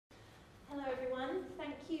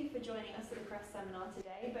thank you for joining us at the CREST seminar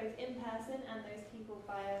today, both in person and those people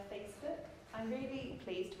via Facebook. I'm really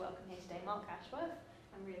pleased to welcome here today Mark Ashworth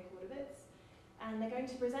and Kordowicz, and they're going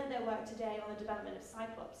to present their work today on the development of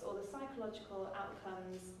CYCLOPS, or the Psychological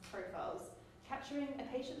Outcomes Profiles, capturing a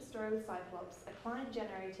patient story with CYCLOPS, a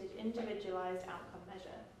client-generated individualised outcome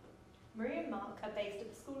measure. Maria and Mark are based at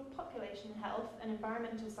the School of Population Health and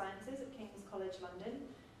Environmental Sciences at King's College London.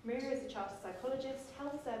 Maria is a chartered psychologist,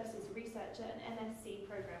 health services researcher and MSc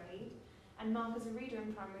programme lead, and Mark is a reader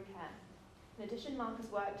in primary care. In addition, Mark has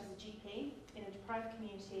worked as a GP in a deprived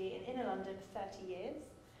community in inner London for 30 years.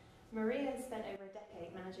 Maria has spent over a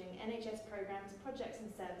decade managing NHS programmes, projects and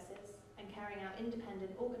services, and carrying out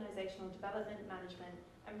independent organisational development, management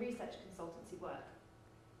and research consultancy work.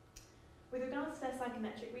 With regards to their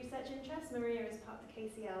psychometric research interests, Maria is part of the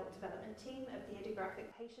KCL development team of the idiographic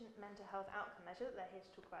patient mental health outcome measure that they're here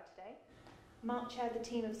to talk about today. Mark chaired the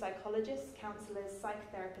team of psychologists, counsellors,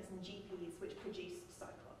 psychotherapists and GPs which produced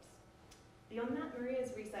CYCLOPS. Beyond that,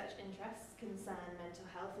 Maria's research interests concern mental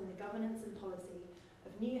health and the governance and policy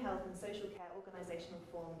of new health and social care organisational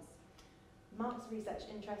forms. Mark's research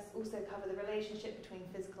interests also cover the relationship between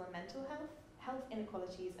physical and mental health, health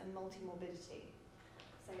inequalities and multimorbidity.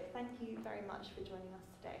 So thank you very much for joining us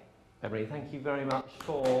today. Emily, thank you very much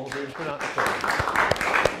for the introduction.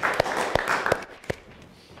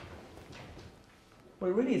 Well,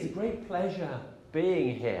 it really is a great pleasure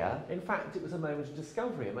being here. In fact, it was a moment of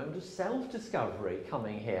discovery, a moment of self-discovery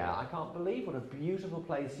coming here. I can't believe what a beautiful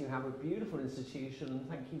place you have, a beautiful institution, and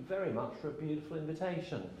thank you very much for a beautiful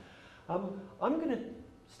invitation. I'm going to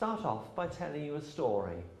start off by telling you a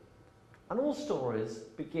story. And all stories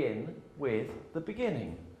begin with the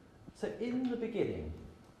beginning. So in the beginning,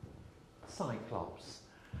 CYCLOPS.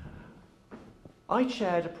 I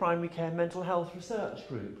chaired a primary care mental health research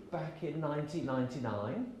group back in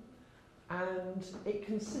 1999, and it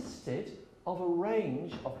consisted of a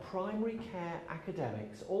range of primary care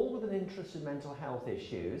academics, all with an interest in mental health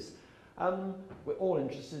issues. We're all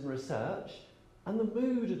interested in research, and the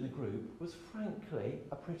mood of the group was frankly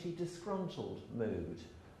a pretty disgruntled mood.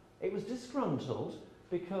 It was disgruntled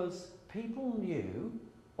because people knew,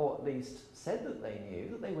 or at least said that they knew,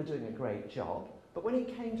 that they were doing a great job, but when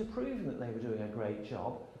it came to proving that they were doing a great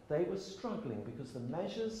job, they were struggling because the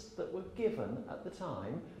measures that were given at the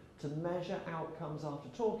time to measure outcomes after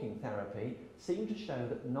talking therapy seemed to show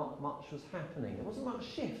that not much was happening. There wasn't much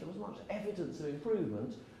shift, there wasn't much evidence of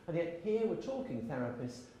improvement, and yet here were talking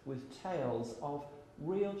therapists with tales of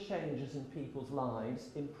real changes in people's lives,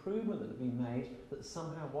 improvement that had been made that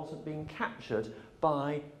somehow wasn't being captured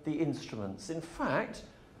by the instruments. In fact,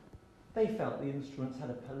 they felt the instruments had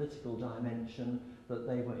a political dimension, that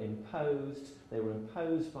they were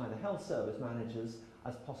imposed by the health service managers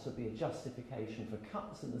as possibly a justification for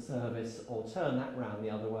cuts in the service, or turn that round the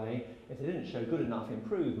other way. If they didn't show good enough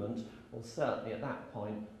improvement, well, certainly at that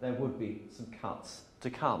point there would be some cuts to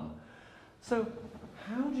come. So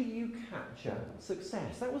how do you capture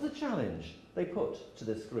success? That was a challenge they put to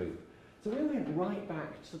this group. So we went right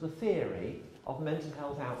back to the theory of mental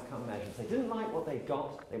health outcome measures. They didn't like what they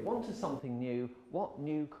got, they wanted something new. What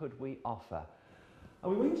new could we offer?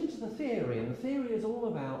 And we went into the theory, and the theory is all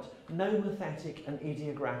about nomothetic and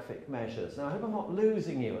idiographic measures. Now I hope I'm not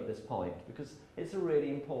losing you at this point, because it's a really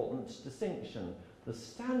important distinction. The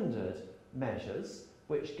standard measures,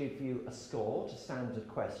 which give you a score to standard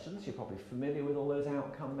questions. You're probably familiar with all those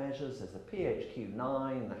outcome measures. There's the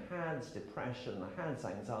PHQ-9, the HADS depression, the HADS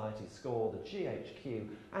anxiety score, the GHQ,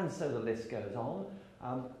 and so the list goes on.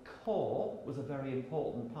 CORE was a very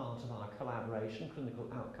important part of our collaboration, clinical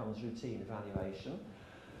outcomes routine evaluation.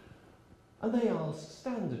 And they asked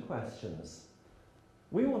standard questions.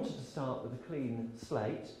 We wanted to start with a clean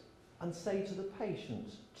slate and say to the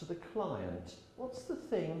patient, to the client, what's the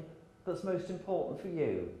thing that's most important for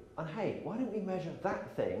you? And hey, why don't we measure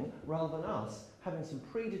that thing rather than us having some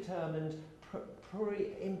predetermined,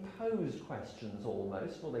 pre-imposed questions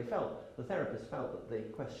almost? Well, the therapists felt that the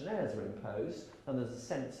questionnaires are imposed, and there's a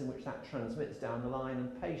sense in which that transmits down the line,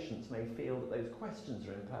 and patients may feel that those questions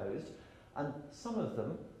are imposed, and some of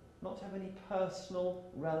them not have any personal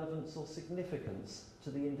relevance or significance to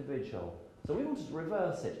the individual. So we wanted to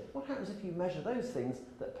reverse it. What happens if you measure those things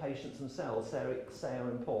that patients themselves say are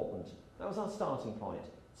important? That was our starting point.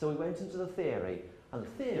 So we went into the theory, and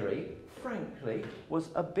the theory, frankly, was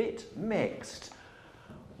a bit mixed.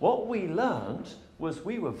 What we learned was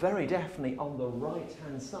we were very definitely on the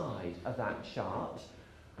right-hand side of that chart.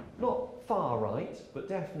 Not far right, but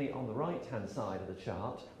definitely on the right-hand side of the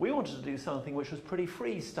chart. We wanted to do something which was pretty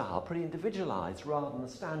freestyle, pretty individualised, rather than the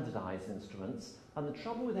standardised instruments. And the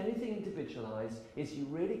trouble with anything individualised is you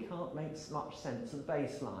really can't make much sense of the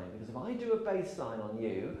baseline, because if I do a baseline on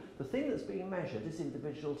you, the thing that's being measured is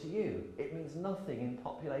individual to you. It means nothing in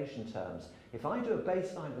population terms. If I do a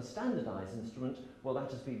baseline of a standardised instrument, well,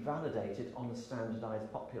 that has been validated on a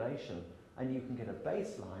standardised population. And you can get a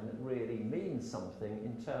baseline that really means something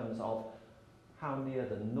in terms of how near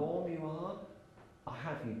the norm you are, or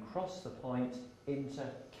have you crossed the point into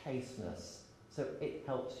caseness. So it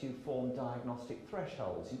helps you form diagnostic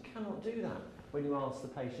thresholds. You cannot do that when you ask the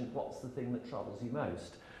patient what's the thing that troubles you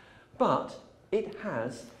most. But it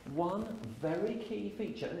has one very key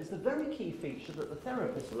feature, and it's the very key feature that the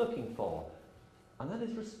therapist is looking for, and that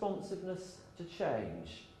is responsiveness to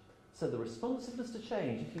change. So the responsiveness to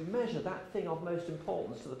change, if you measure that thing of most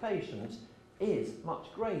importance to the patient, is much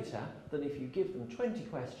greater than if you give them 20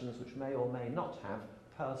 questions which may or may not have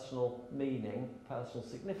personal meaning, personal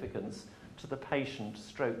significance to the patient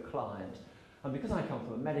stroke client. And because I come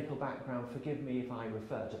from a medical background, forgive me if I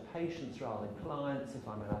refer to patients rather than clients. If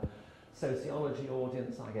I'm in a sociology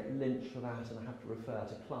audience, I get lynched for that and I have to refer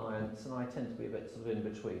to clients, and I tend to be a bit sort of in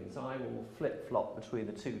between. So I will flip-flop between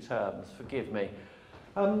the two terms, forgive me.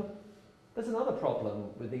 There's another problem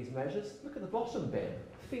with these measures. Look at the bottom bit,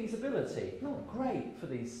 feasibility. Not great for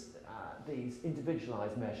these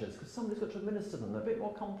individualised measures, because somebody's got to administer them. They're a bit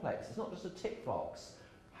more complex. It's not just a tick box.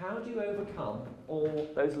 How do you overcome all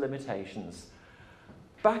those limitations?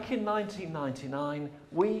 Back in 1999,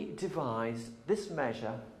 we devised this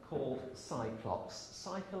measure called CREST,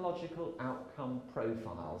 Psychological Outcome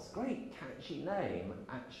Profiles. Great catchy name,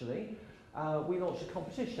 actually. We launched a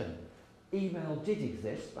competition. Email did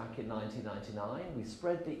exist back in 1999. We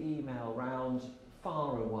spread the email round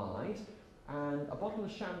far and wide, and a bottle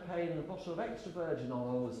of champagne and a bottle of extra virgin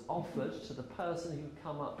oil was offered to the person who'd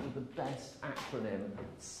come up with the best acronym.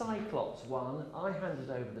 Cyclops won. I handed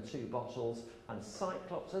over the 2 bottles, and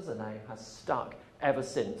Cyclops as a name has stuck ever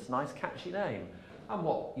since. Nice catchy name. And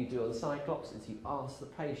what you do on the Cyclops is you ask the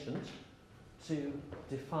patient to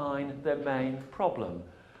define their main problem.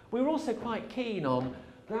 We were also quite keen on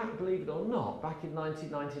that, believe it or not, back in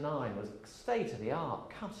 1999 was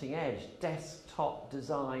state-of-the-art, cutting-edge desktop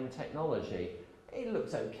design technology. It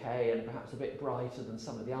looks okay and perhaps a bit brighter than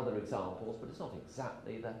some of the other examples, but it's not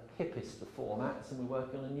exactly the hippest of formats, and we're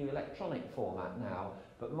working on a new electronic format now.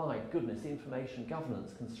 But my goodness, the information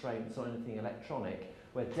governance constraints on anything electronic,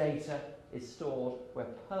 where data is stored, where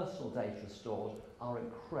personal data is stored, are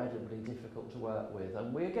incredibly difficult to work with,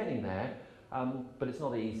 and we're getting there. But it's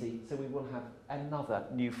not easy, so we will have another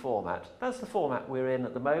new format. That's the format we're in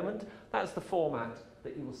at the moment. That's the format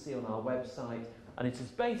that you will see on our website, and it is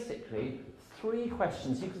basically 3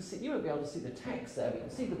 questions. You can see, you won't be able to see the text there, but you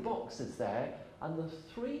can see the boxes there, and the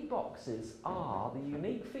 3 boxes are the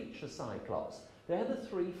unique feature Cyclops. They're the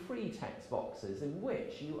 3 free text boxes in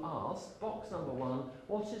which you ask, box number 1,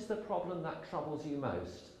 what is the problem that troubles you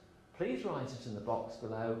most? Please write it in the box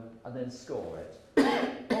below and then score it.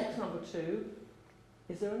 Box number 2,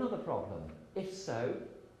 is there another problem? If so,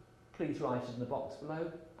 please write it in the box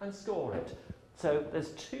below and score it. So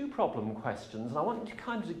there's 2 problem questions, and I want you to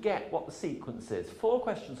kind of get what the sequence is. 4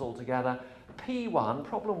 questions altogether. P1,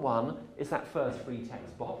 problem 1, is that first free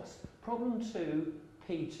text box. Problem 2,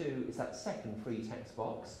 P2, is that second free text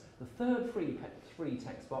box. The third free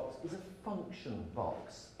text box is a function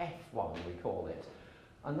box, F1 we call it.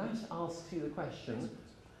 And that asks you the question,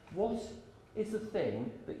 what is the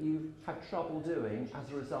thing that you have trouble doing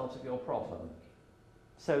as a result of your problem?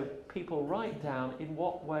 So people write down in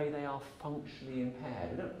what way they are functionally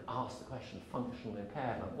impaired. We don't ask the question functional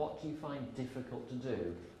impairment. What do you find difficult to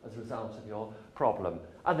do as a result of your problem?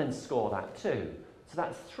 And then score that too. So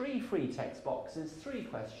that's 3 free text boxes, 3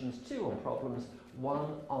 questions, 2 on problems, 1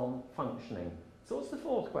 on functioning. So what's the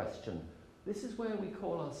 4th question? This is where we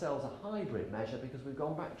call ourselves a hybrid measure, because we've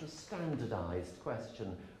gone back to a standardised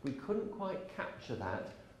question. We couldn't quite capture that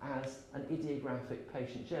as an idiographic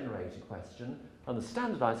patient-generated question, and the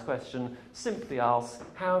standardised question simply asks,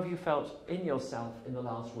 how have you felt in yourself in the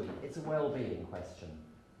last week? It's a well-being question.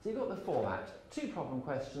 So you've got the format, 2 problem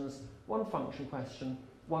questions, 1 function question,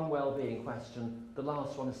 1 well-being question, the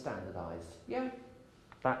last one is standardised. Yeah?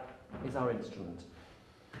 That is our instrument.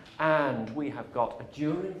 And we have got a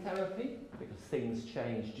during therapy, because things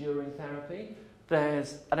change during therapy.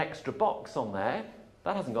 There's an extra box on there.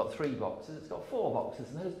 That hasn't got 3 boxes, it's got 4 boxes,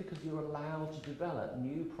 and that is because you're allowed to develop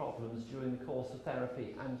new problems during the course of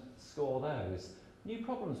therapy and score those. New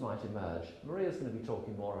problems might emerge. Maria's going to be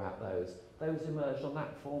talking more about those. Those emerged on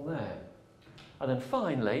that form there. And then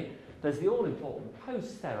finally, there's the all-important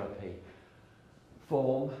post-therapy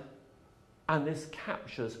form, and this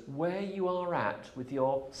captures where you are at with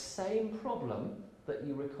your same problem that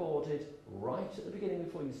you recorded right at the beginning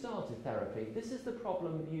before you started therapy. This is the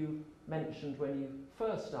problem you mentioned when you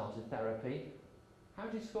first started therapy. How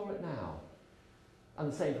do you score it now?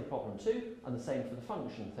 And the same for problem 2, and the same for the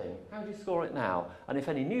function thing. How do you score it now? And if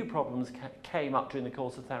any new problems came up during the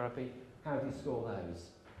course of therapy, how do you score those?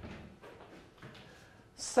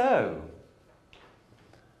 So,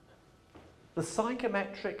 the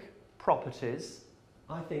psychometric properties,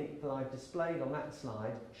 I think, that I've displayed on that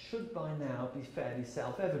slide should by now be fairly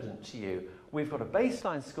self-evident to you. We've got a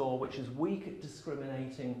baseline score which is weak at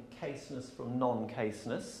discriminating caseness from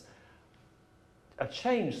non-caseness, a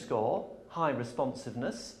change score, high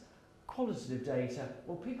responsiveness, qualitative data.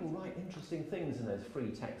 Well, people write interesting things in those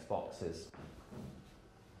free text boxes.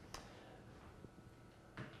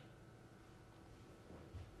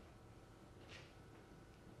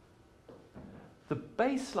 The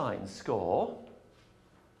baseline score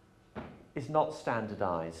is not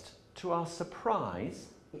standardised. To our surprise,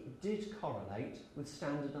 it did correlate with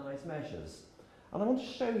standardised measures. And I want to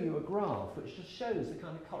show you a graph which just shows the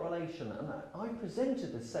kind of correlation. And I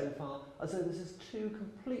presented this so far as though this is two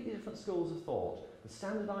completely different schools of thought, the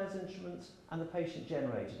standardised instruments and the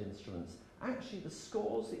patient-generated instruments. Actually, the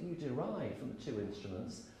scores that you derive from the two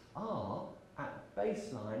instruments are, at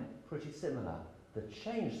baseline, pretty similar. The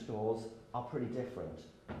change scores are pretty different.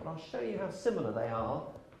 But I'll show you how similar they are.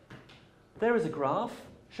 There is a graph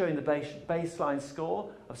showing the baseline score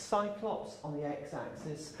of CYCLOPS on the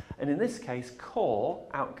x-axis, and in this case, core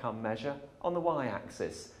outcome measure on the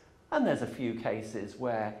y-axis. And there's a few cases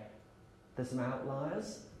where there's some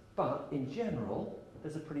outliers, but in general,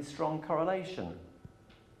 there's a pretty strong correlation.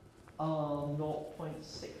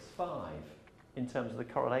 R0.65 in terms of the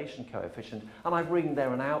correlation coefficient. And I've written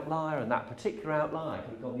there an outlier, and that particular outlier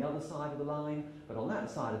could have gone the other side of the line, but on that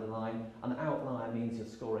side of the line, an outlier means you're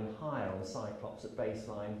scoring higher on the CYCLOPS at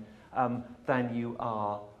baseline than you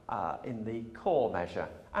are in the core measure,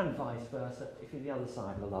 and vice versa if you're the other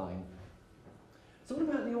side of the line. So what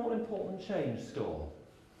about the all-important change score?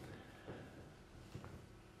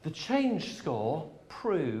 The change score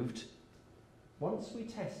proved, once we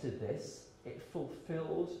tested this, it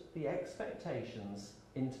fulfilled the expectations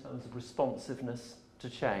in terms of responsiveness to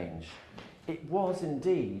change. It was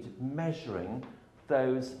indeed measuring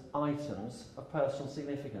those items of personal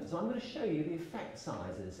significance. And I'm going to show you the effect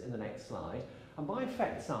sizes in the next slide. And by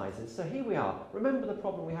effect sizes, so here we are. Remember the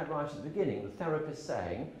problem we had right at the beginning, the therapist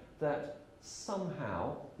saying that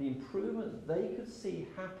somehow the improvement they could see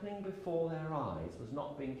happening before their eyes was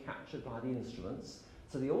not being captured by the instruments.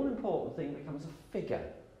 So the all-important thing becomes a figure.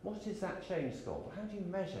 What is that change score? Well, how do you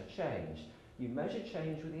measure change? You measure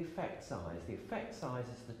change with the effect size. The effect size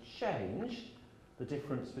is the change, the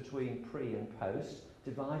difference between pre and post,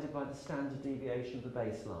 divided by the standard deviation of the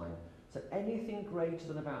baseline. So anything greater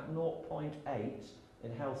than about 0.8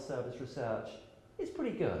 in health service research is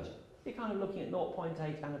pretty good. You're kind of looking at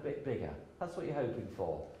 0.8 and a bit bigger. That's what you're hoping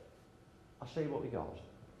for. I'll show you what we got.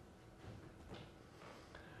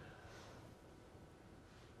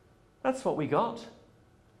 That's what we got.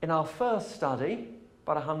 In our first study,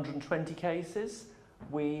 about 120 cases,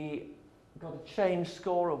 we got a change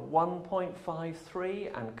score of 1.53,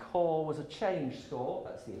 and core was a change score,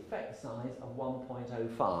 that's the effect size, of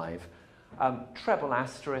 1.05. Treble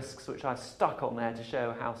asterisks, which I've stuck on there to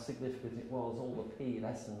show how significant it was, all the p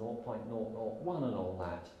less than 0.001 and all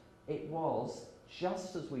that. It was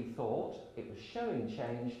just as we thought. It was showing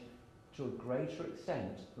change to a greater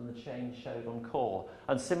extent than the change showed on core.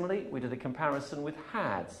 And similarly, we did a comparison with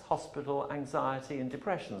HADS, Hospital Anxiety and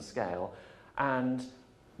Depression Scale, and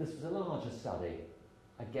this was a larger study.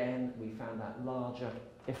 Again, we found that larger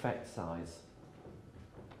effect size.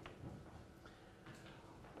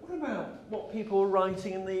 What about what people were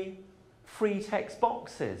writing in the free text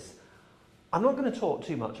boxes? I'm not going to talk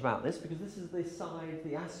too much about this because this is the side,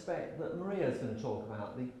 the aspect that Maria's going to talk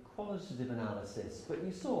about, the qualitative analysis, but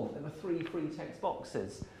you saw there were 3 free text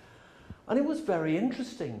boxes. And it was very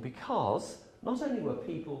interesting because not only were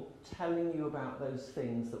people telling you about those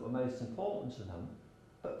things that were most important to them,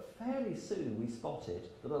 but fairly soon we spotted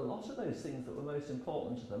that a lot of those things that were most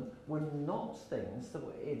important to them were not things that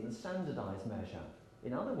were in the standardised measure.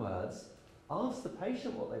 In other words, ask the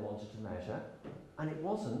patient what they wanted to measure, and it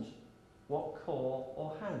wasn't what core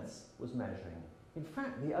or HADS was measuring. In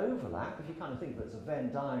fact, the overlap, if you kind of think of it as a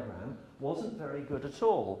Venn diagram, wasn't very good at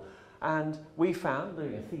all. And we found,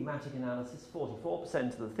 doing a thematic analysis,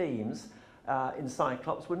 44% of the themes in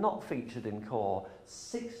CYCLOPS were not featured in core.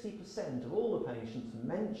 60% of all the patients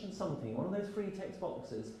mentioned something in one of those free text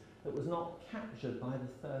boxes that was not captured by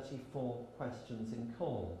the 34 questions in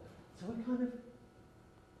core. So we're kind of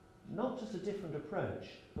not just a different approach,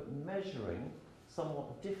 but measuring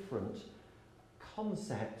somewhat different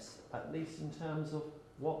concepts, at least in terms of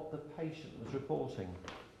what the patient was reporting.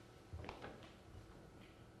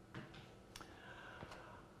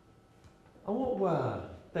 And what were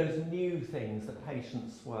those new things that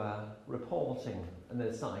patients were reporting in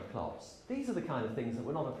their cyclops? These are the kind of things that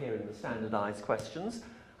were not appearing in the standardised questions,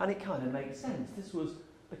 and it kind of makes sense.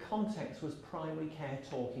 The context was primary care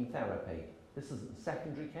talking therapy. This isn't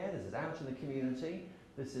secondary care, this is out in the community,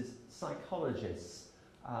 this is psychologists,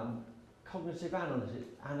 cognitive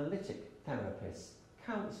analytic therapists,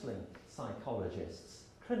 counselling psychologists,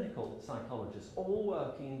 clinical psychologists, all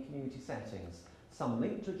working in community settings. Some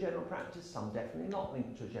linked to a general practice, some definitely not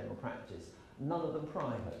linked to a general practice, none of them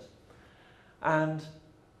private. And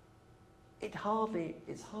it's hardly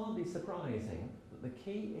surprising that the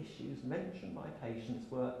key issues mentioned by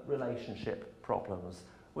patients were relationship problems,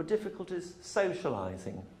 were difficulties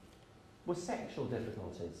socialising, were sexual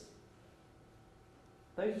difficulties.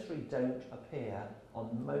 Those three don't appear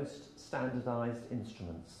on most standardised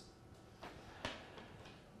instruments.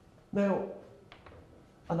 Now,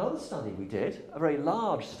 another study we did, a very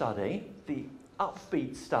large study, the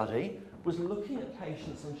Upbeat study, was looking at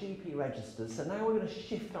patients on GP registers. So now we're going to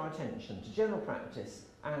shift our attention to general practice,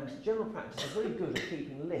 and general practice is very good at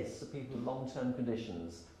keeping lists of people with long-term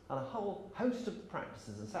conditions. And a whole host of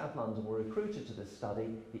practices in South London were recruited to this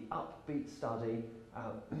study, the Upbeat study,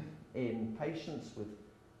 in patients with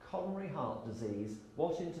coronary heart disease,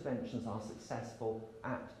 what interventions are successful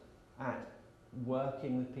at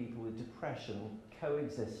working with people with depression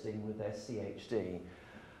coexisting with their CHD.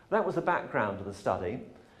 That was the background of the study.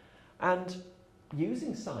 And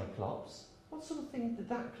using Cyclops, what sort of thing did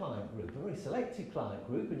that client group, a very selected client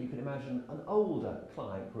group, and you can imagine an older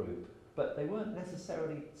client group, but they weren't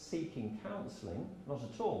necessarily seeking counselling, not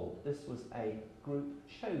at all. This was a group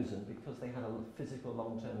chosen because they had a physical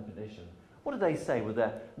long-term condition. What did they say were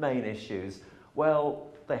their main issues? Well,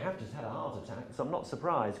 they have just had a heart attack, so I'm not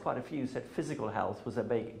surprised. Quite a few said physical health was a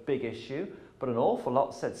big issue, but an awful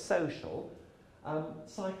lot said social.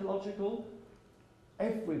 Psychological,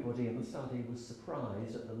 everybody in the study was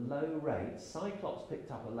surprised at the low rate. Cyclops picked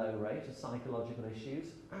up a low rate of psychological issues.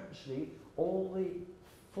 Actually, all the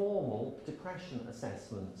formal depression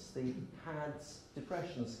assessments, the HADS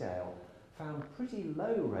depression scale, found pretty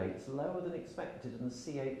low rates, lower than expected in the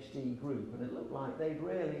CHD group, and it looked like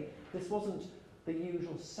this wasn't the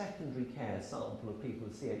usual secondary care sample of people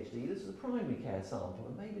with CHD, this was a primary care sample,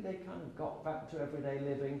 and maybe they kind of got back to everyday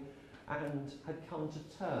living and had come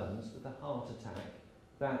to terms with a heart attack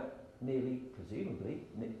that nearly, presumably,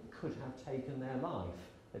 could have taken their life.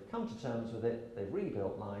 They've come to terms with it, they've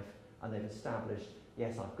rebuilt life, and they've established,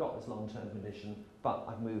 yes, I've got this long-term condition, but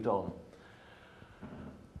I've moved on.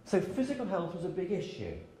 So physical health was a big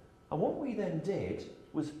issue. And what we then did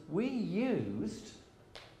was we used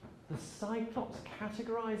the Cyclops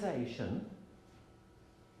categorisation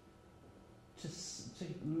to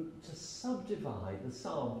subdivide the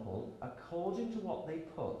sample according to what they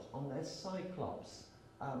put on their Cyclops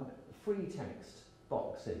free text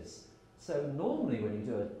boxes. So normally when you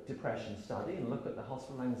do a depression study and look at the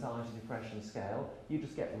hospital anxiety depression scale, you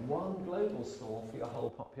just get one global score for your whole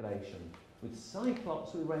population. With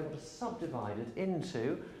Cyclops, we were able to subdivide it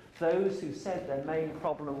into those who said their main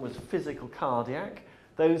problem was physical cardiac,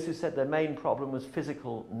 those who said their main problem was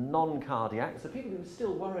physical non-cardiac, so people who were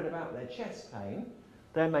still worried about their chest pain,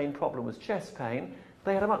 their main problem was chest pain,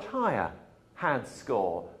 they had a much higher HADS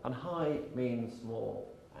score, and high means more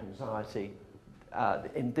anxiety.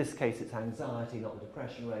 In this case, it's anxiety, not the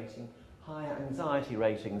depression rating. Higher anxiety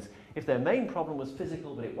ratings. If their main problem was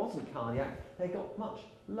physical but it wasn't cardiac, they got much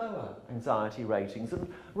lower anxiety ratings. And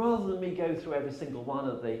rather than me go through every single one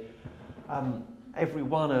of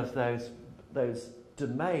those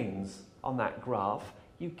domains on that graph,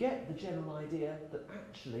 you get the general idea that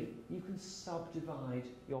actually you can subdivide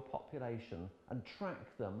your population and track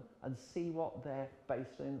them and see what their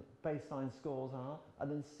baseline scores are,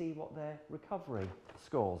 and then see what their recovery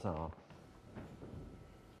scores are.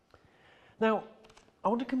 Now, I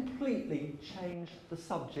want to completely change the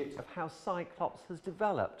subject of how Cyclops has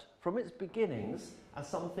developed from its beginnings as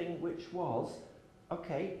something which was,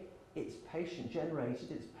 okay, it's patient-generated,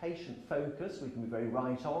 it's patient-focused, we can be very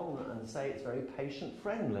right on and say it's very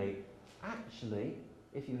patient-friendly. Actually,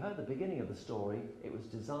 if you heard the beginning of the story, it was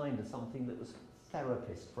designed as something that was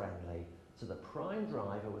therapist-friendly. So the prime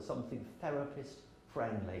driver was something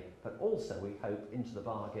therapist-friendly, but also, we hope, into the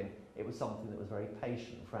bargain, it was something that was very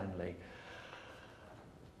patient-friendly.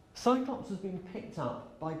 Cyclops has been picked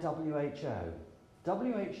up by WHO.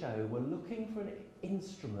 WHO were looking for an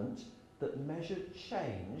instrument that measured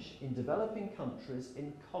change in developing countries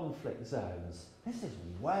in conflict zones. This is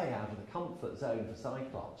way out of the comfort zone for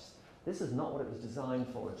CYCLOPS. This is not what it was designed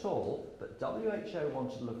for at all, but WHO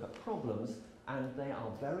wanted to look at problems, and they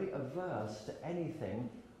are very averse to anything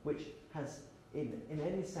which has, in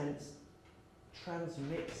any sense,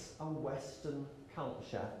 transmits a Western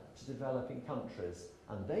culture to developing countries.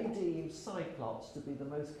 And they deem CYCLOPS to be the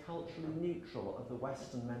most culturally neutral of the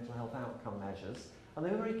Western mental health outcome measures. And they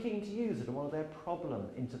were very keen to use it in one of their problem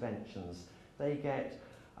interventions. They get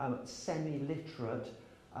semi-literate,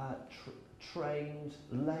 trained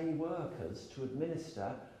lay workers to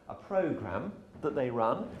administer a programme that they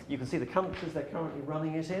run. You can see the countries they're currently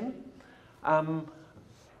running it in. And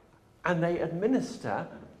they administer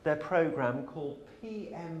their programme called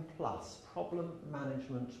PM+, Problem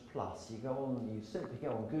Management Plus. You go on, you simply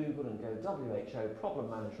go on Google and go WHO Problem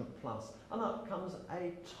Management Plus, and up comes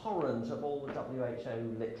a torrent of all the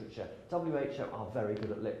WHO literature. WHO are very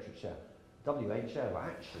good at literature. WHO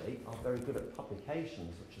actually are very good at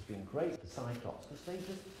publications, which has been great for CYCLOPS, because they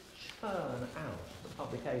just churn out the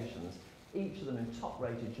publications, each of them in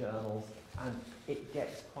top-rated journals, and it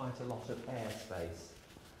gets quite a lot of airspace.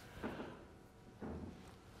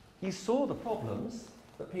 You saw the problems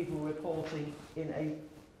that people were reporting in a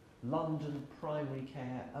London primary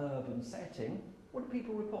care urban setting. What do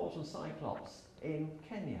people report on CYCLOPS in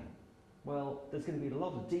Kenya? Well, there's going to be a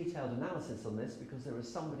lot of detailed analysis on this, because there is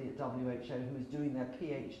somebody at WHO who is doing their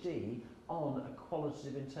PhD on a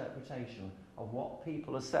qualitative interpretation of what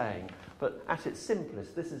people are saying. But at its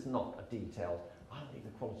simplest, this is not a detailed, I think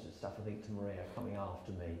the qualitative stuff, I think to Maria coming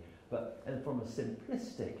after me, but from a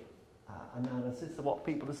simplistic analysis of what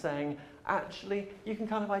people are saying, actually you can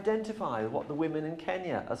kind of identify what the women in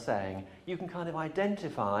Kenya are saying. You can kind of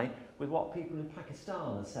identify with what people in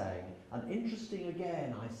Pakistan are saying. And interesting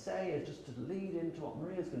again, I say, is just to lead into what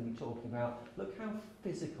Maria's going to be talking about, look how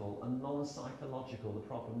physical and non-psychological the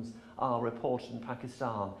problems are reported in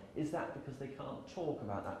Pakistan. Is that because they can't talk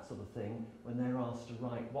about that sort of thing when they're asked to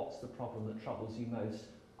write what's the problem that troubles you most,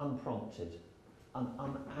 unprompted, an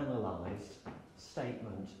unanalysed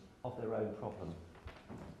statement of their own problem?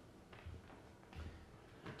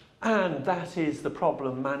 And that is the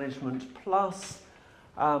Problem Management Plus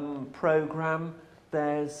programme.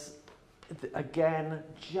 There's, again,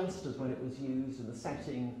 just as when it was used in the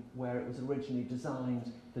setting where it was originally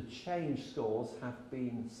designed, the change scores have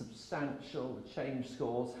been substantial. The change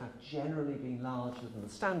scores have generally been larger than the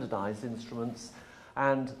standardised instruments.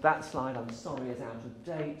 And that slide, I'm sorry, is out of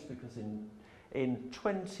date, because in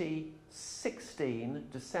 2016,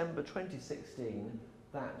 December 2016,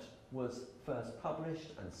 that was first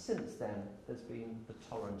published, and since then there's been the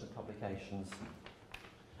torrent of publications.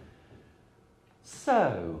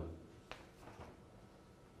 So,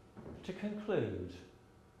 to conclude,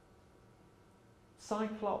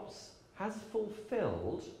 CYCLOPS has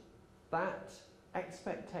fulfilled that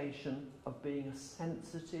expectation of being a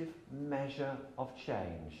sensitive measure of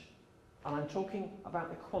change. And I'm talking about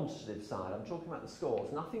the quantitative side, I'm talking about the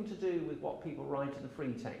scores, nothing to do with what people write in the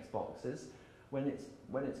free text boxes. When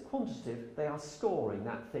it's quantitative, they are scoring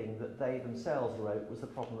that thing that they themselves wrote was the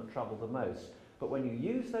problem that troubled them most. But when you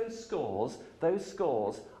use those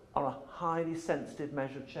scores are a highly sensitive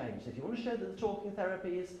measure of change. So if you want to show that the talking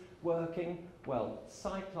therapy is working, well,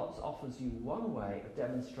 CYCLOPS offers you one way of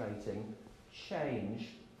demonstrating change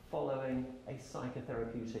following a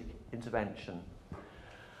psychotherapeutic intervention.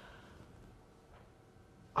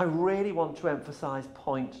 I really want to emphasise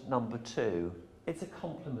point number 2. It's a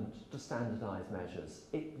complement to standardised measures.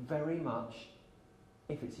 It very much,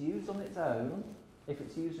 if it's used on its own, if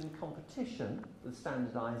it's used in competition with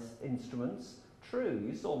standardised instruments, true,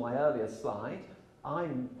 you saw my earlier slide,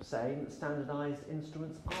 I'm saying that standardised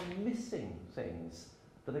instruments are missing things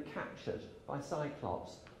that are captured by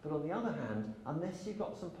CYCLOPS. But on the other hand, unless you've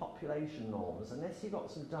got some population norms, unless you've got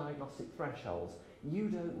some diagnostic thresholds, you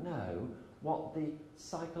don't know what the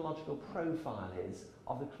psychological profile is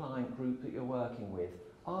of the client group that you're working with.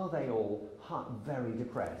 Are they all very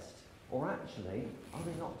depressed? Or actually, are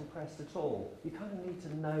they not depressed at all? You kind of need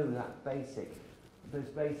to know those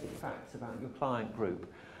basic facts about your client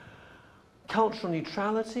group. Cultural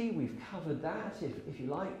neutrality, we've covered that. If you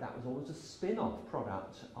like, that was always a spin-off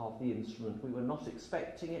product of the instrument. We were not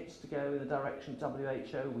expecting it to go in the direction of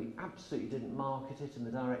WHO. We absolutely didn't market it in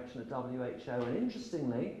the direction of WHO. And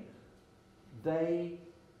interestingly,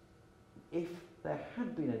 if there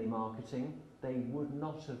had been any marketing, they would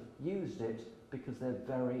not have used it, because they're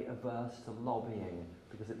very averse to lobbying,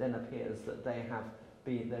 because it then appears that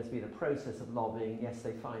there's been a process of lobbying. Yes,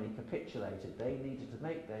 they finally capitulated. They needed to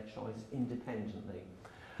make their choice independently.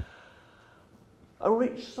 A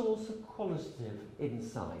rich source of qualitative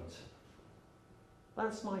insight.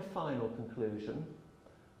 That's my final conclusion.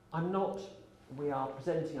 We are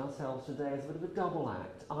presenting ourselves today as a bit of a double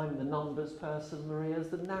act. I'm the numbers person, Maria's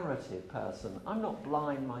the narrative person. I'm not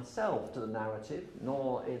blind myself to the narrative,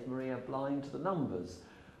 nor is Maria blind to the numbers.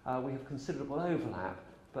 We have considerable overlap,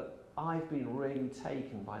 but I've been really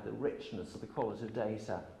taken by the richness of the qualitative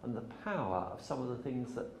data and the power of some of the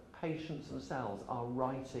things that patients themselves are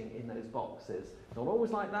writing in those boxes. Not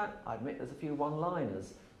always like that. I admit there's a few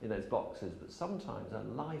one-liners in those boxes, but sometimes a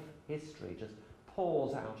life history just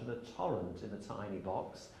pours out in a torrent in a tiny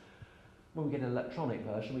box. When we get an electronic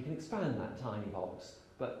version, we can expand that tiny box.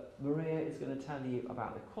 But Maria is going to tell you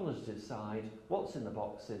about the qualitative side, what's in the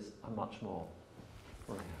boxes, and much more.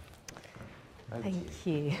 Maria. Thank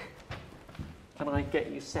you. Can I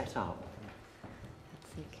get you set up?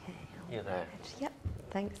 That's okay. You're there. Yep.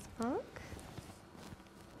 Thanks, Mark.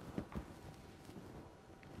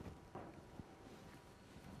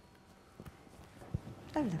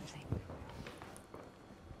 Oh, lovely.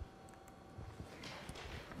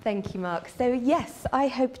 Thank you, Mark. So yes, I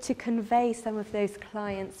hope to convey some of those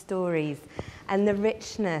client stories and the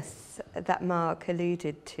richness that Mark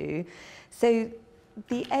alluded to. So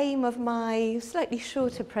the aim of my slightly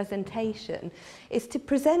shorter presentation is to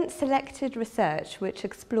present selected research which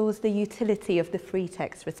explores the utility of the free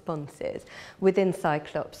text responses within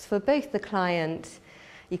CREST for both the client,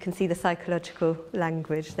 you can see the psychological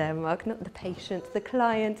language there, Mark, not the patient, the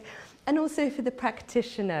client, and also for the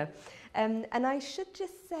practitioner. And I should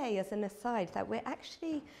just say, as an aside, that we're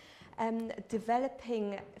actually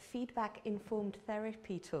developing feedback-informed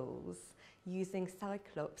therapy tools using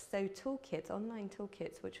CREST, so toolkits, online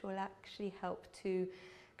toolkits, which will actually help to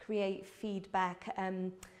create feedback,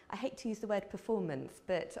 I hate to use the word performance,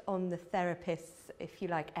 but on the therapist's, if you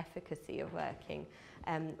like, efficacy of working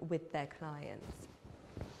with their clients.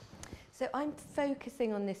 So I'm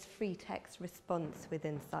focusing on this free text response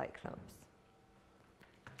within CREST.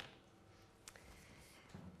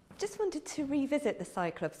 Just wanted to revisit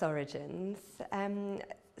the CREST origins.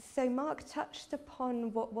 So Mark touched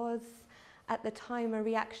upon what was at the time a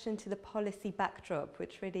reaction to the policy backdrop,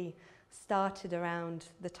 which really started around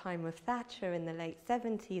the time of Thatcher in the late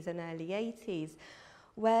 70s and early 80s,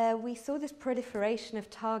 where we saw this proliferation of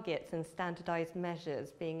targets and standardized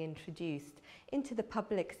measures being introduced into the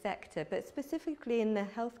public sector, but specifically in the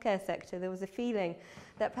healthcare sector, there was a feeling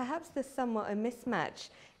that perhaps there's somewhat a mismatch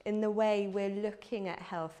in the way we're looking at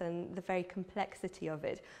health and the very complexity of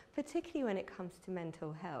it, particularly when it comes to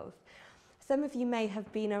mental health. Some of you may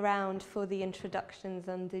have been around for the introductions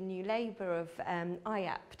under New Labour of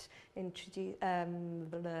IAPT,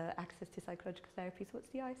 access to psychological therapies. What's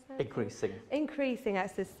the I stand? Increasing. Increasing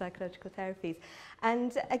access to psychological therapies.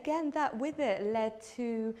 And again, that with it led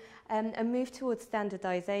to a move towards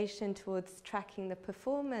standardization, towards tracking the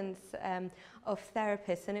performance of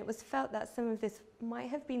therapists. And it was felt that some of this might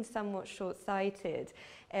have been somewhat short-sighted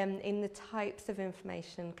in the types of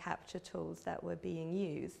information capture tools that were being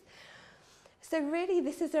used. So really,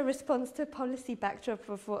 this is a response to a policy backdrop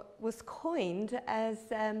of what was coined as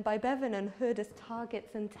by Bevan and Hood as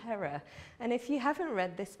targets and terror. And if you haven't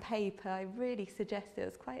read this paper, I really suggest it. It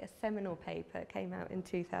was quite a seminal paper. It came out in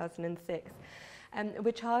 2006,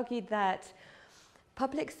 which argued that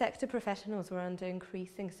public sector professionals were under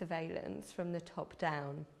increasing surveillance from the top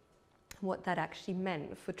down, what that actually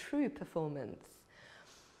meant for true performance.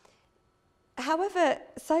 However,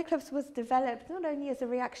 CREST was developed not only as a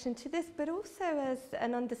reaction to this, but also as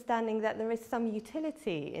an understanding that there is some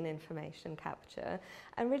utility in information capture,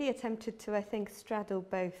 and really attempted to, I think, straddle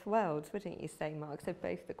both worlds, wouldn't you say, Mark? So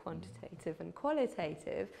both the quantitative and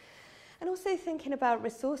qualitative, and also thinking about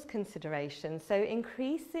resource considerations. So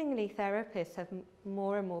increasingly, therapists have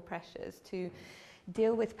more and more pressures to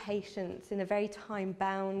deal with patients in a very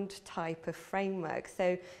time-bound type of framework.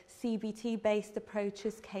 So CBT-based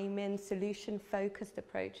approaches came in, solution-focused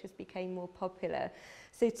approaches became more popular.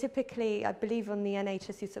 So typically, I believe on the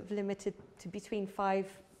NHS, you're sort of limited to between 5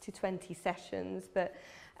 to 20 sessions, but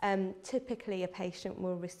typically a patient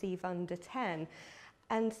will receive under 10.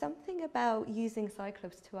 And something about using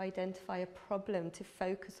CREST to identify a problem to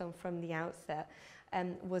focus on from the outset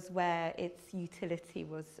was where its utility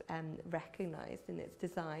was recognised in its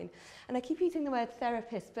design. And I keep using the word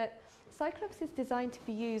therapist, but CREST is designed to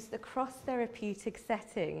be used across therapeutic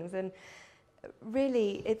settings, and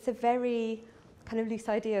really it's a very kind of loose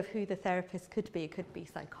idea of who the therapist could be. It could be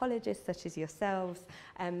psychologists such as yourselves,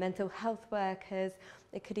 mental health workers,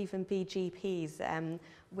 it could even be GPs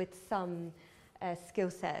with some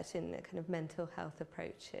skill set in kind of mental health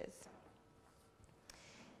approaches.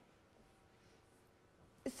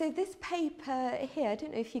 So this paper here, I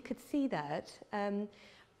don't know if you could see that,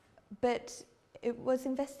 but it was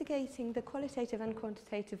investigating the qualitative and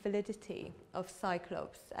quantitative validity of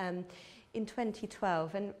CREST in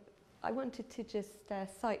 2012, and I wanted to just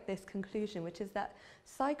cite this conclusion, which is that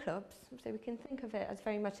CREST, so we can think of it as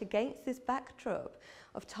very much against this backdrop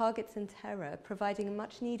of targets and terror, providing a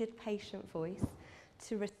much needed patient voice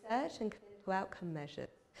to research and clinical outcome measures.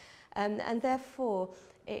 And therefore,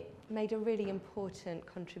 it made a really important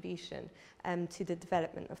contribution to the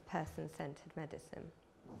development of person-centered medicine.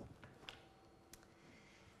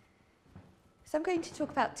 So I'm going to talk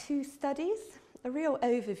about two studies, a real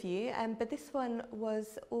overview, but this one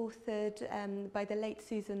was authored by the late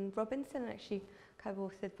Susan Robinson, and actually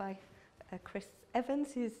co-authored by Chris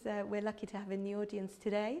Evans, who's we're lucky to have in the audience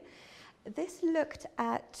today. This looked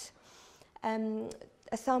at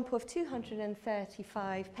a sample of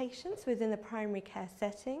 235 patients within the primary care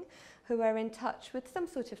setting who were in touch with some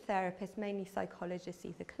sort of therapist, mainly psychologists,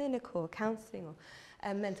 either clinical or counselling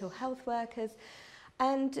or mental health workers.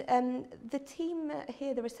 And the team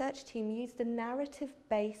here, the research team, used a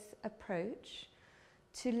narrative-based approach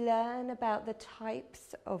to learn about the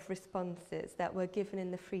types of responses that were given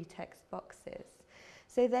in the free text boxes.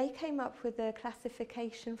 So they came up with a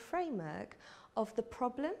classification framework of the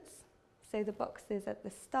problems, so the boxes at the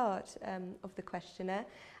start of the questionnaire,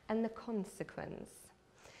 and the consequence.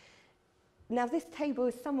 Now this table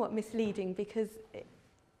is somewhat misleading because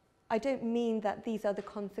I don't mean that these are the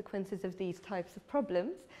consequences of these types of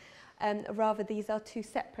problems, rather these are two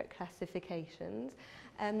separate classifications.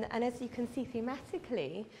 And as you can see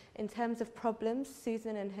thematically, in terms of problems,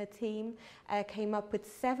 Susan and her team came up with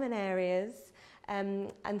 7 areas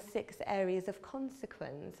and 6 areas of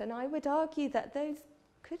consequence. And I would argue that those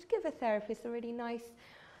could give a therapist a really nice,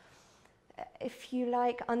 if you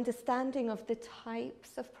like, understanding of the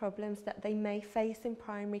types of problems that they may face in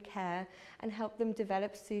primary care and help them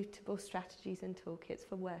develop suitable strategies and toolkits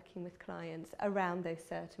for working with clients around those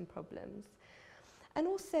certain problems. And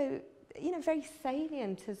also, you know, very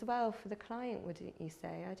salient as well for the client, wouldn't you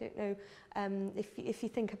say? I don't know if you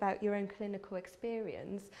think about your own clinical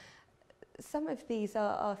experience, some of these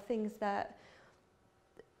are things that,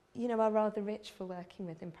 you know, are rather rich for working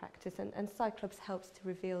with in practice, and CREST helps to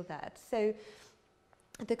reveal that. So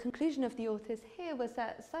the conclusion of the authors here was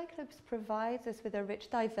that CREST provides us with a rich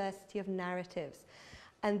diversity of narratives,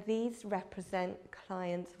 and these represent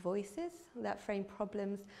clients' voices that frame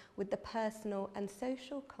problems with the personal and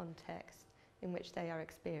social context in which they are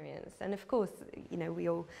experienced. And of course, you know, we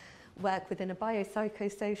all work within a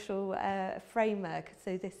biopsychosocial framework,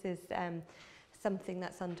 so this is something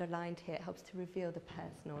that's underlined here. It helps to reveal the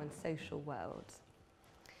personal and social world.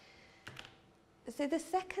 So the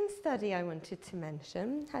second study I wanted to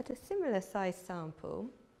mention had a similar size sample.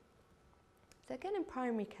 So again in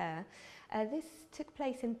primary care, this took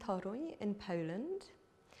place in Toruń in Poland.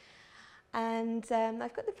 And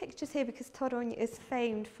I've got the pictures here because Toruń is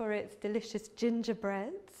famed for its delicious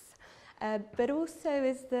gingerbreads, but also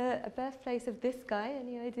is the birthplace of this guy.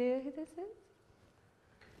 Any idea who this is?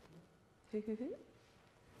 Who?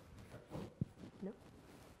 No.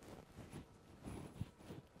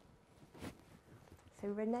 So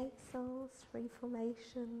Renaissance,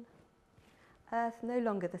 Reformation, Earth no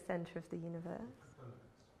longer the centre of the universe.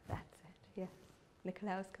 That's it, yes.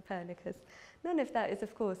 Nicolaus Copernicus. None of that is,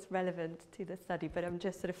 of course, relevant to the study, but I'm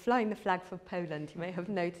just sort of flying the flag for Poland. You may have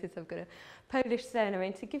noticed I've got a Polish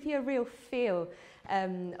surname to give you a real feel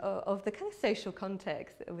of the kind of social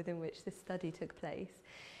context within which this study took place.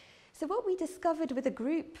 So what we discovered with a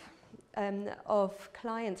group of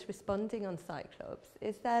clients responding on CREST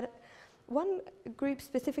is that one group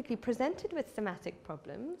specifically presented with somatic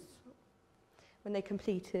problems when they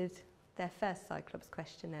completed their first CREST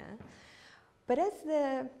questionnaire. But as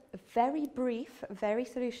the very brief, very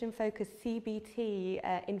solution-focused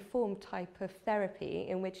CBT informed type of therapy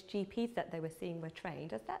in which GPs that they were seeing were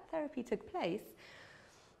trained, as that therapy took place,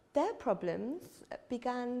 their problems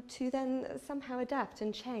began to then somehow adapt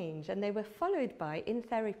and change, and they were followed by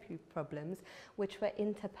in-therapy problems which were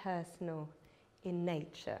interpersonal in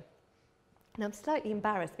nature. And I'm slightly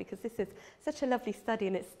embarrassed because this is such a lovely study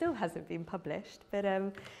and it still hasn't been published, but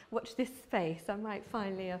watch this space. I might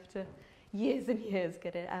finally, after years and years,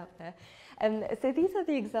 get it out there. So these are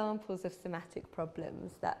the examples of somatic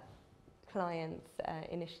problems that clients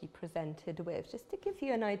initially presented with, just to give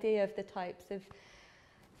you an idea of the types of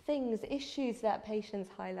things, issues that patients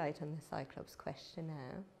highlight on the CREST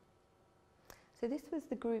questionnaire. So this was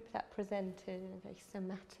the group that presented in a very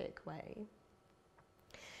somatic way.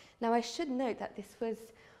 Now I should note that this was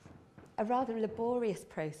a rather laborious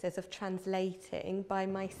process of translating by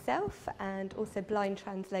myself and also blind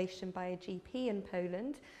translation by a GP in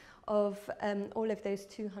Poland of all of those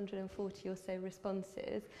 240 or so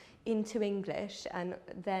responses into English, and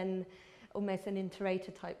then almost an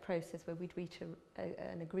iterator type process where we'd reach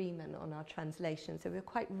an agreement on our translation. So we're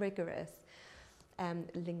quite rigorous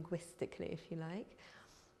linguistically, if you like.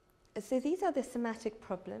 So these are the somatic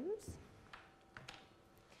problems.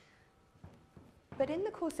 But in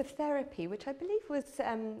the course of therapy, which I believe was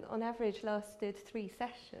on average lasted 3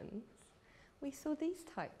 sessions, we saw these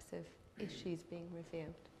types of issues being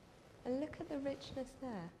revealed. And look at the richness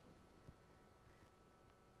there.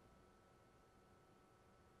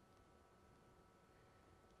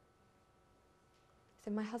 So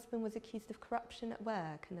my husband was accused of corruption at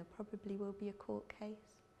work, and there probably will be a court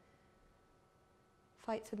case.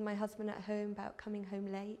 Fights with my husband at home about coming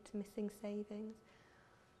home late, missing savings.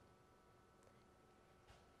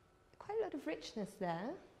 Quite a lot of richness there.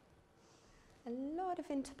 A lot of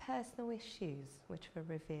interpersonal issues which were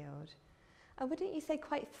revealed. And wouldn't you say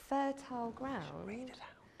quite fertile ground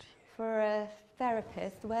for a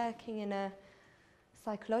therapist working in a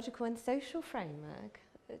psychological and social framework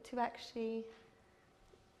to actually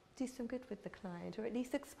do some good with the client, or at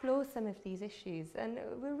least explore some of these issues. And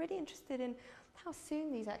we're really interested in how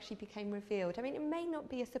soon these actually became revealed. I mean, it may not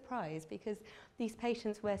be a surprise because these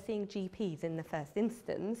patients were seeing GPs in the first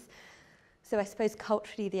instance. So I suppose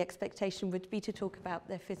culturally the expectation would be to talk about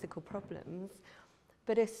their physical problems.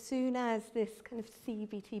 But as soon as this kind of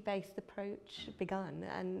CBT-based approach begun,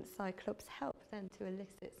 and CYCLOPS helped then to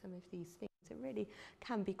elicit some of these things, it really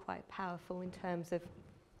can be quite powerful in terms of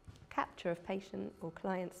capture of patient or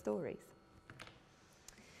client stories.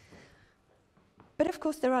 But of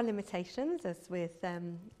course there are limitations, as with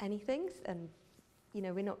anything, and you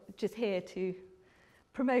know, we're not just here to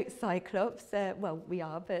promote CYCLOPS, well we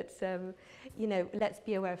are, but you know, let's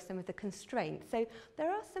be aware of some of the constraints. So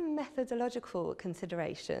there are some methodological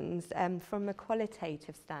considerations from a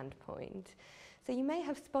qualitative standpoint. So you may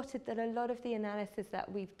have spotted that a lot of the analysis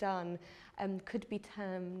that we've done could be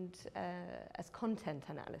termed as content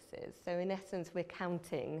analysis. So in essence, we're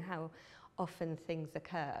counting how often things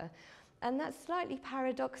occur. And that's slightly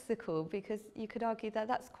paradoxical because you could argue that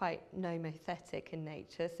that's quite nomothetic in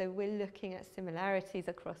nature. So we're looking at similarities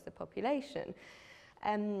across the population.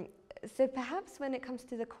 So perhaps when it comes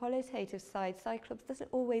to the qualitative side, CYCLOPS doesn't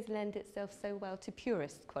always lend itself so well to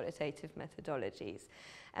purist qualitative methodologies.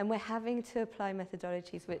 And we're having to apply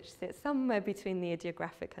methodologies which sit somewhere between the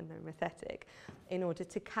idiographic and nomothetic in order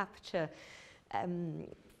to capture,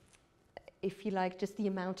 if you like, just the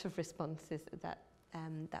amount of responses that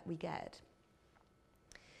we get.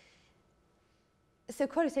 So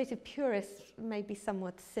qualitative purists may be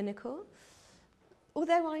somewhat cynical,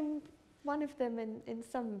 although I'm one of them in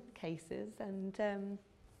some cases, and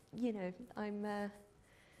you know, I'm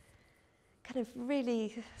kind of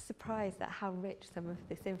really surprised at how rich some of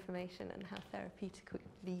this information and how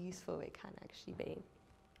therapeutically useful it can actually be.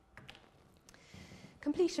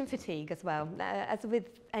 Completion fatigue as well, as with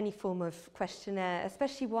any form of questionnaire,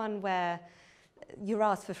 especially one where you're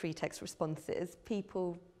asked for free text responses,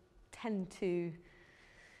 people tend to,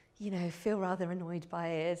 you know, feel rather annoyed by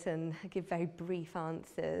it and give very brief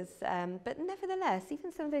answers. But nevertheless,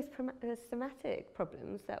 even some of those somatic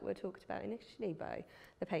problems that were talked about initially by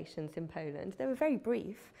the patients in Poland, they were very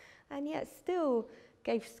brief and yet still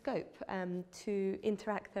gave scope to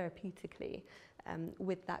interact therapeutically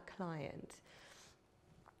with that client.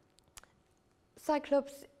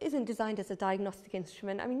 CYCLOPS isn't designed as a diagnostic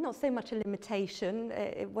instrument. I mean, not so much a limitation.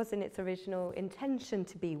 It wasn't its original intention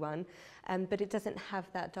to be one, but it doesn't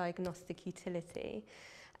have that diagnostic utility.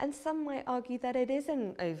 And some might argue that it is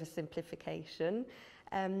an oversimplification.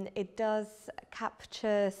 It does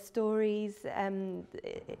capture stories in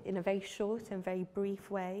a very short and very brief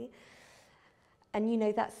way. And you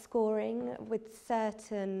know, that scoring with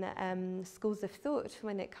certain schools of thought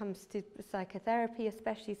when it comes to psychotherapy,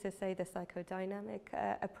 especially so say the psychodynamic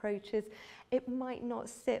approaches, it might not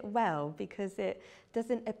sit well because it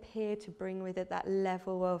doesn't appear to bring with it that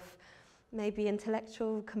level of maybe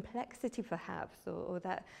intellectual complexity perhaps, or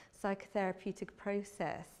that psychotherapeutic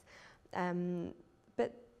process.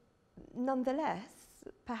 But nonetheless,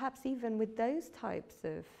 perhaps even with those types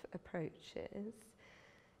of approaches,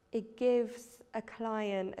 it gives a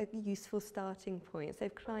client a useful starting point. So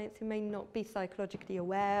clients who may not be psychologically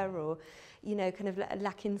aware or, you know, kind of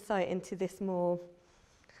lack insight into this more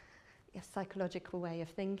psychological way of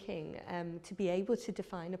thinking, to be able to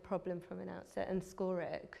define a problem from an outset and score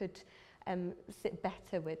it could sit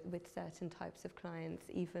better with certain types of clients,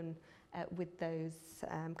 even with those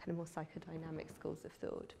kind of more psychodynamic schools of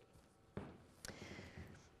thought.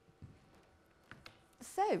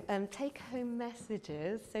 So, take-home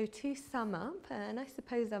messages. So to sum up, and I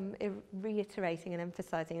suppose I'm reiterating and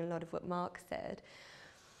emphasising a lot of what Mark said.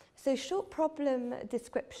 So short problem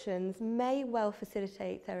descriptions may well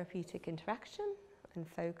facilitate therapeutic interaction and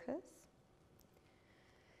focus.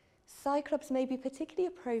 Cyclops may be particularly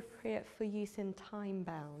appropriate for use in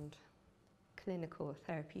time-bound clinical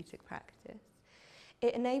therapeutic practice.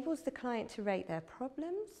 It enables the client to rate their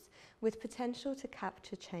problems with potential to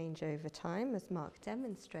capture change over time, as Mark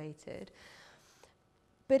demonstrated.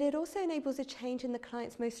 But it also enables a change in the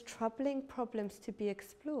client's most troubling problems to be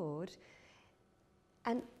explored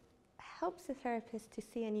and helps the therapist to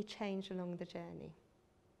see any change along the journey.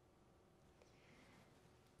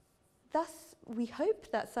 Thus, we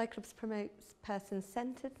hope that Cyclops promotes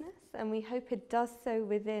person-centeredness, and we hope it does so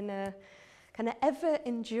within a kind of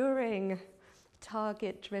ever-enduring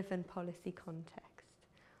target-driven policy context.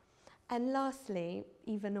 And lastly,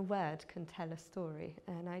 even a word can tell a story,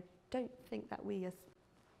 and I don't think that we as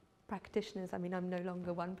practitioners, I mean I'm no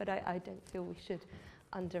longer one, but I don't feel we should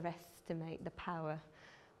underestimate the power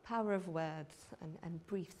of words and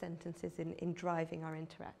brief sentences in driving our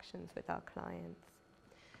interactions with our clients.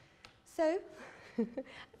 So, I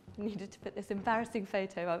needed to put this embarrassing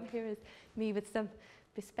photo up. Here is me with some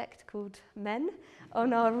bespectacled men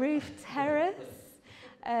on our roof terrace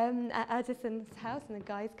at Addison's house in the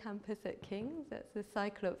Guy's campus at King's. That's the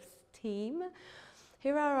Cyclops team.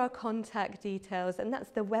 Here are our contact details, and that's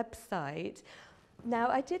the website. Now,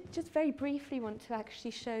 I did just very briefly want to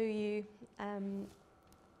actually show you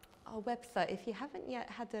our website. If you haven't yet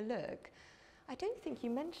had a look, I don't think you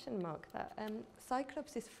mentioned, Mark, that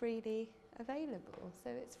Cyclops is freely available,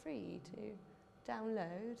 so it's free to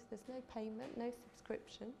download. There's no payment, no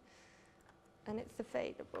subscription, and it's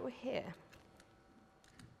available here.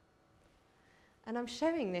 And I'm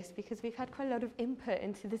showing this because we've had quite a lot of input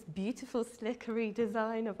into this beautiful, slick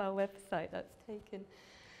redesign of our website that's taken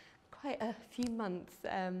quite a few months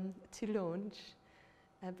to launch,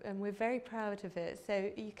 and we're very proud of it. So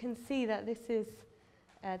you can see that this is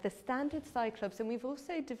the standard Cyclops, and we've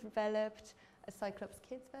also developed a Cyclops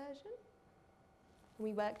Kids version.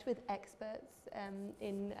 We worked with experts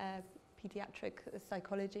in pediatric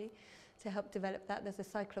psychology to help develop that. There's a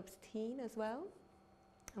Cyclops Teen as well.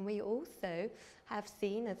 And we also have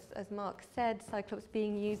seen, as Mark said, Cyclops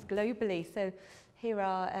being used globally. So here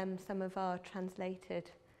are some of our translated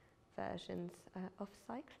versions of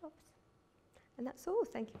Cyclops. And that's all.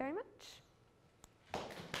 Thank you very much.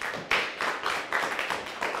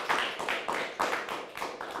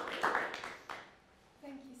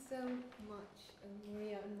 Thank you so much,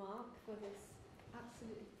 Maria and Mark, for this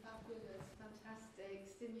absolutely fabulous, fantastic,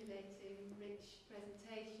 stimulating, rich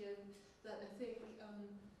presentation that I think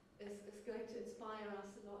is going to inspire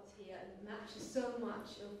us a lot here and matches so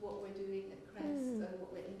much of what we're doing at CREST and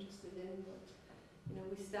what we're interested in, what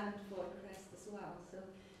we stand for at CREST as well. So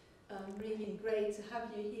really great to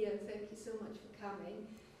have you here. Thank you so much for coming.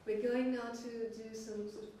 We're going now to do some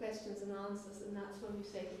sort of questions and answers, and that's when we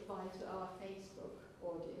say goodbye to our Facebook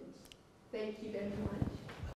audience. Thank you very much.